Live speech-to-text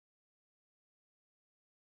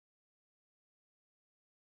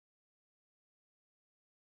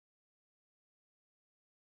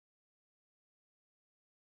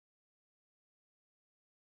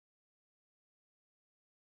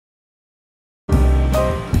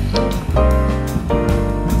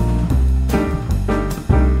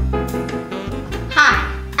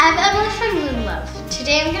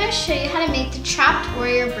Trapped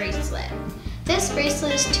Warrior bracelet. This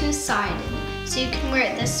bracelet is two-sided, so you can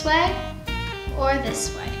wear it this way or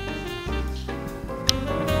this way.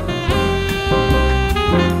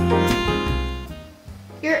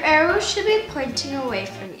 Your arrow should be pointing away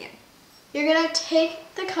from you. You're going to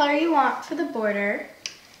take the color you want for the border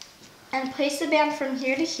and place a band from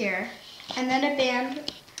here to here, and then a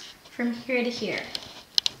band from here to here.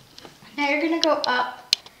 Now you're going to go up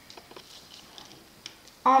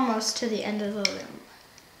almost to the end of the loom.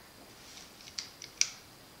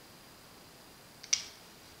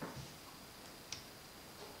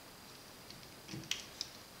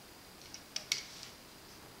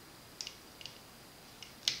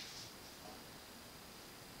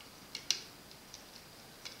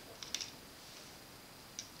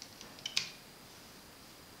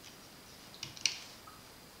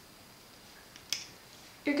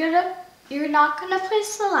 You're not going to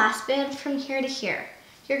place the last band from here to here.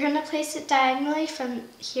 You're going to place it diagonally from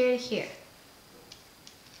here to here.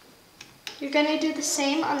 You're going to do the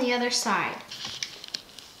same on the other side.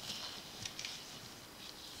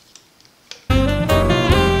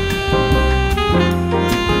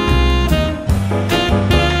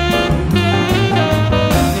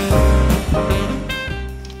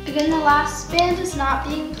 Again, the last band is not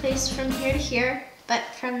being placed from here to here, but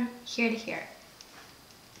from here to here.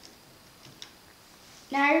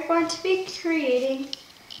 Now you're going to be creating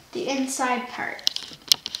the inside part,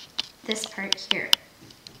 this part here.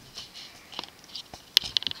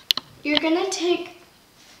 You're going to take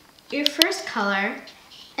your first color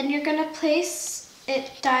and you're going to place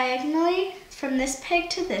it diagonally from this peg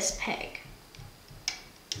to this peg.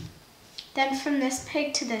 Then from this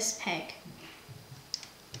peg to this peg.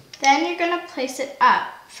 Then you're going to place it up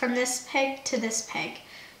from this peg to this peg.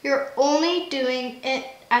 You're only doing it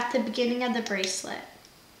at the beginning of the bracelet.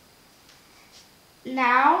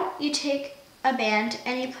 Now you take a band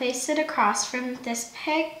and you place it across from this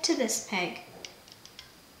peg to this peg.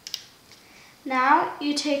 Now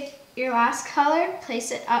you take your last color,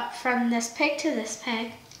 place it up from this peg to this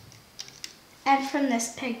peg, and from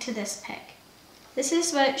this peg to this peg. This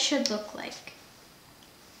is what it should look like.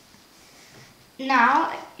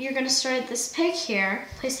 Now you're going to start at this peg here,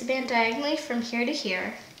 place the band diagonally from here to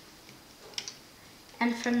here,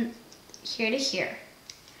 and from here to here.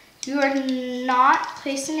 You are not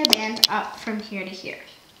placing a band up from here to here.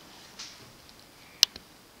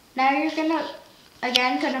 Now you're going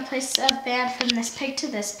to place a band from this peg to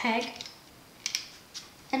this peg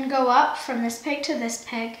and go up from this peg to this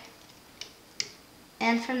peg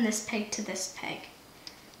and from this peg to this peg.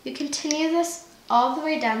 You continue this all the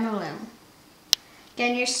way down the loom.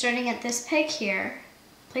 Again, you're starting at this peg here,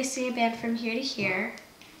 placing a band from here to here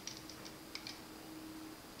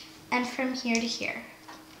and from here to here.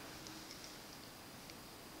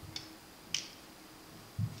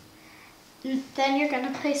 Then you're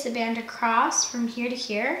going to place a band across from here to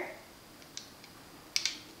here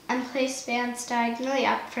and place bands diagonally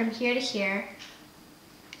up from here to here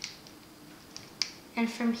and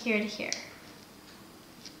from here to here.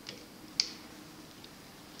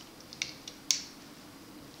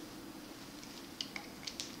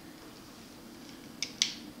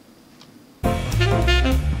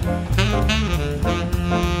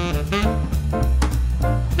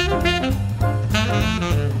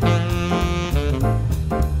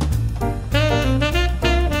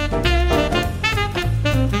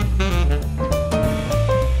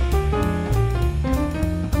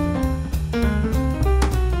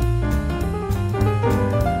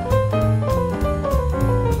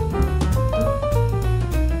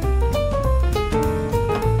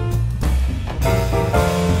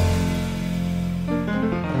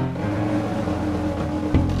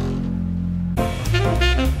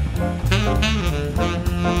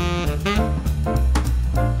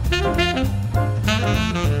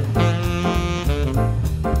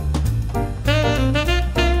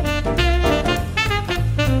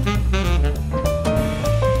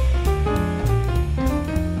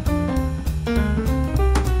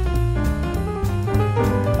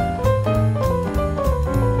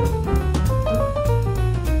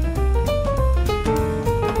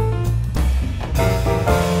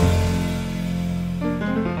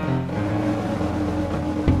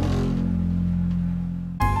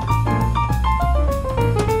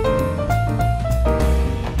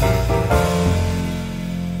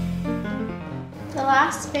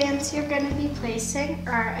 Bands you're going to be placing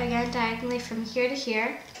are again diagonally from here to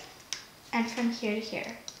here and from here to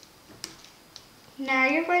here. Now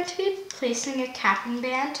you're going to be placing a capping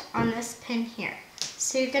band on this pin here.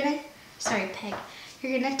 So you're going to, peg.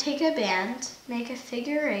 You're going to take a band, make a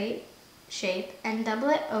figure 8 shape, and double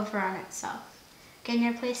it over on itself. Again,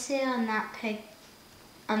 you're placing it on that peg,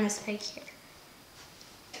 on this peg here.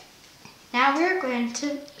 Now we're going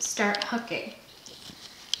to start hooking.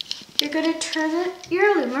 You're going to turn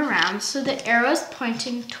your loom around so the arrow is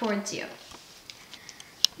pointing towards you.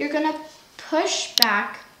 You're going to push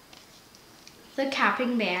back the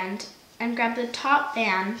capping band and grab the top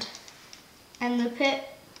band and loop it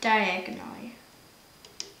diagonally.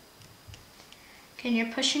 Again,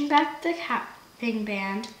 you're pushing back the capping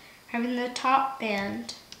band, grabbing the top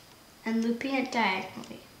band and looping it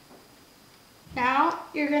diagonally. Now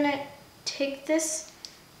you're going to take this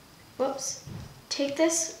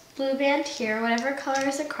blue band here, whatever color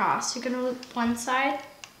is across, you're going to loop one side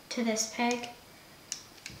to this peg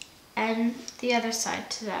and the other side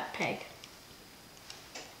to that peg.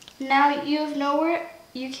 Now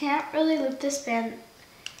you can't really loop this band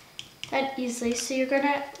that easily, so you're going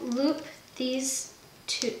to loop these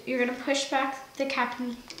two. You're going to push back the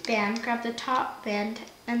capping band, grab the top band,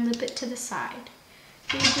 and loop it to the side.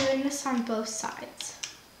 You're doing this on both sides.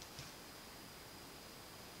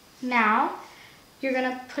 Now, you're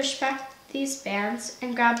going to push back these bands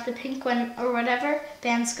and grab the pink one or whatever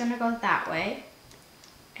band's going to go that way,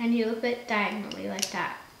 and you loop it diagonally like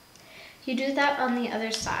that. You do that on the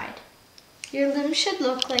other side. Your loom should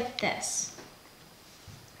look like this.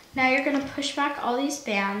 Now you're going to push back all these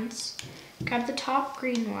bands, grab the top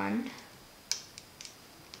green one,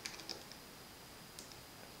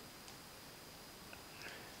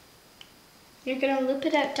 you're going to loop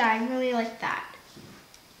it out diagonally like that.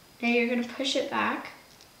 Now you're going to push it back,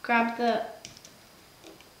 grab the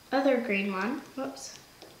other green one, whoops.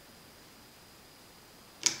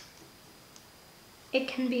 It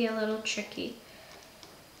can be a little tricky,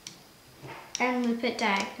 and loop it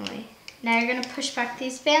diagonally. Now you're going to push back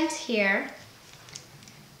these bands here,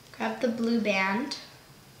 grab the blue band,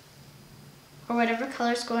 or whatever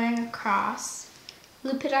color's going across,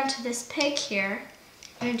 loop it onto this peg here,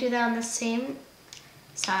 and do that on the same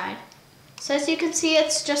side. So as you can see,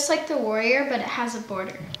 it's just like the warrior, but it has a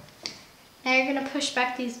border. Now you're going to push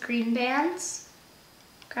back these green bands,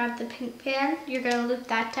 grab the pink band, you're going to loop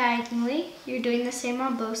that diagonally. You're doing the same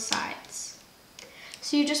on both sides.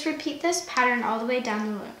 So you just repeat this pattern all the way down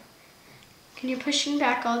the loom. And you're pushing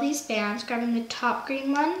back all these bands, grabbing the top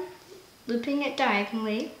green one, looping it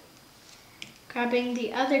diagonally, grabbing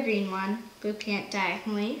the other green one, looping it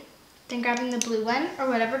diagonally, then grabbing the blue one, or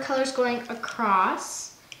whatever color's going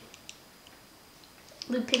across,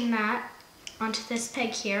 looping that onto this peg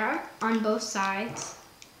here on both sides.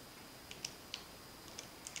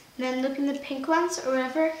 And then looping the pink ones, or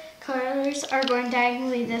whatever colors are going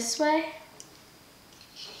diagonally this way,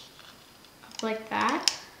 up like that.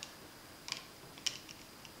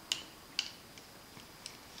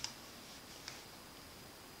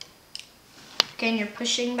 Again, you're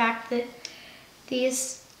pushing back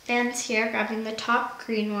these bands here, grabbing the top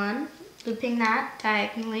green one, looping that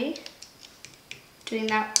diagonally, doing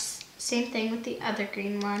that same thing with the other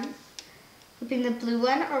green one, looping the blue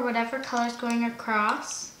one or whatever color is going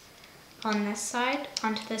across on this side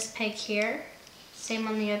onto this peg here, same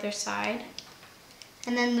on the other side,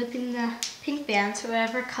 and then looping the pink bands or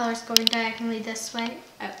whatever color is going diagonally this way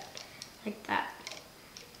out, like that.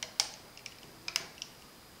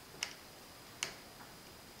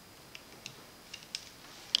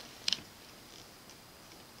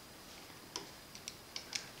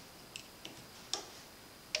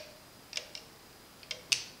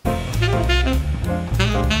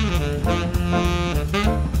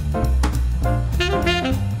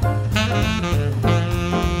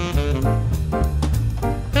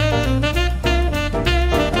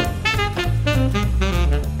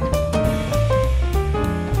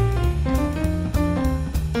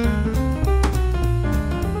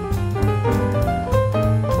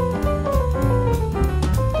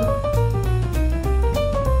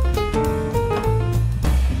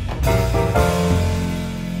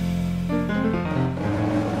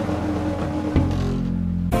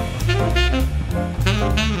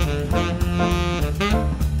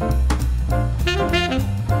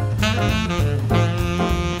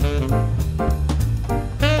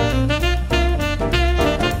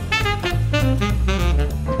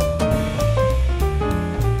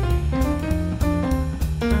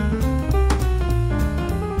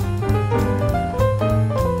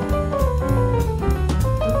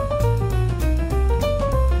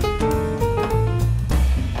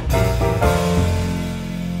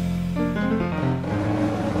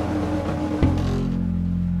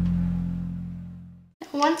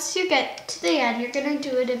 Once you get to the end, you're going to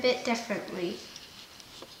do it a bit differently.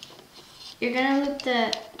 You're going to loop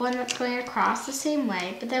the one that's going across the same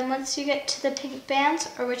way, but then once you get to the pink bands,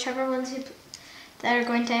 or whichever ones that are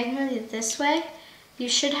going diagonally this way, you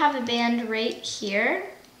should have a band right here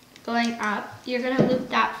going up. You're going to loop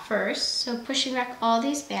that first, so pushing back all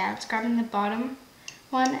these bands, grabbing the bottom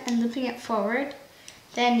one and looping it forward.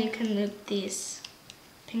 Then you can loop these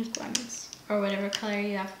pink ones, or whatever color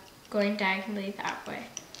you have going diagonally that way.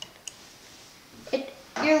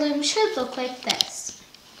 Your loom should look like this.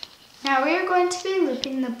 Now we are going to be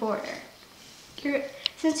looping the border.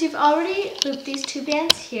 Since you've already looped these 2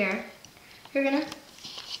 bands here, you're going to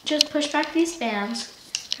just push back these bands,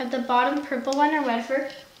 grab the bottom purple one or whatever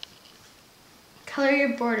color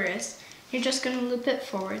your border is. You're just going to loop it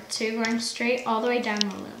forward, so you're going straight all the way down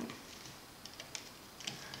the loom.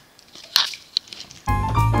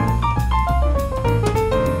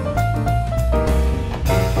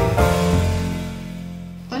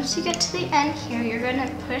 Once you get to the end here, you're going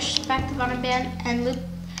to push back the bottom band and loop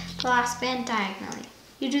the last band diagonally.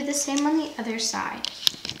 You do the same on the other side.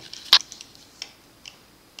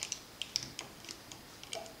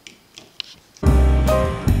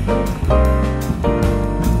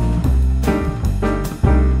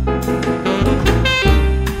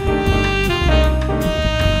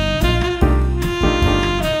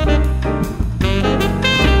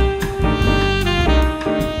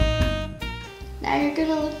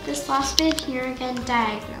 Last band here again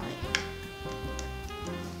diagonally.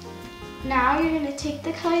 Now you're going to take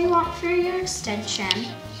the color you want for your extension,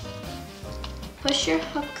 push your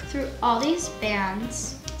hook through all these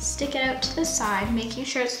bands, stick it out to the side, making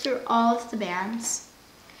sure it's through all of the bands.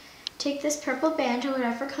 Take this purple band or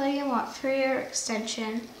whatever color you want for your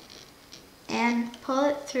extension and pull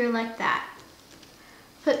it through like that.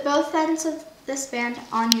 Put both ends of this band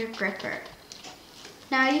on your gripper.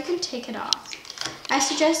 Now you can take it off. I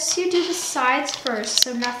suggest you do the sides first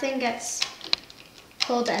so nothing gets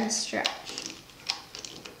pulled and stretched.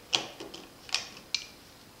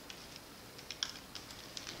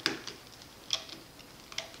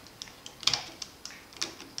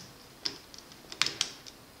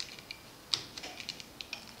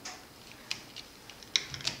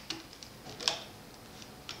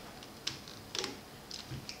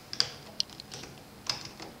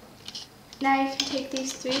 Now you can take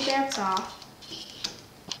these 3 bands off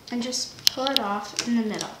and just pull it off in the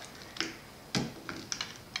middle.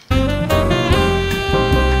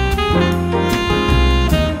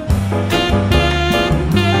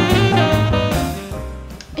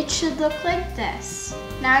 It should look like this.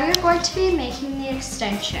 Now you're going to be making the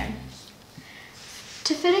extension.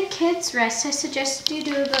 To fit a kid's wrist, I suggest you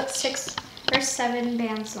do about 6 or 7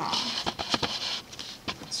 bands long.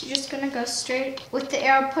 So you're just going to go straight with the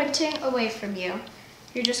arrow pointing away from you.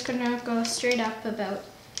 You're just going to go straight up about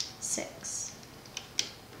 6.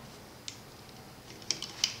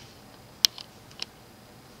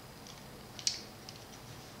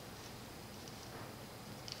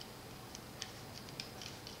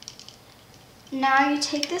 Now you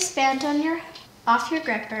take this band off your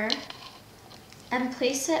gripper and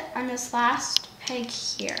place it on this last peg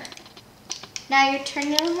here. Now you're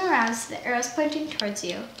turning them around so the arrow's pointing towards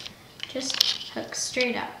you. Just hook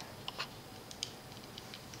straight up.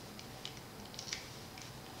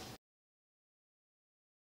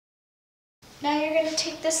 Now you're going to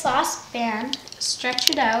take this last band,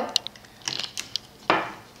 stretch it out,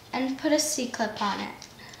 and put a C-clip on it.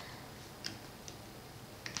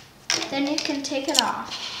 Then you can take it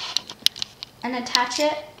off and attach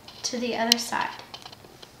it to the other side.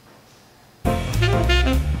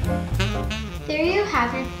 There you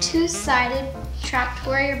have your 2-sided Trapped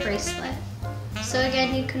Warrior bracelet. So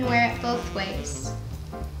again, you can wear it both ways.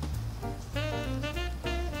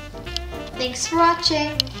 Thanks for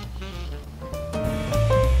watching.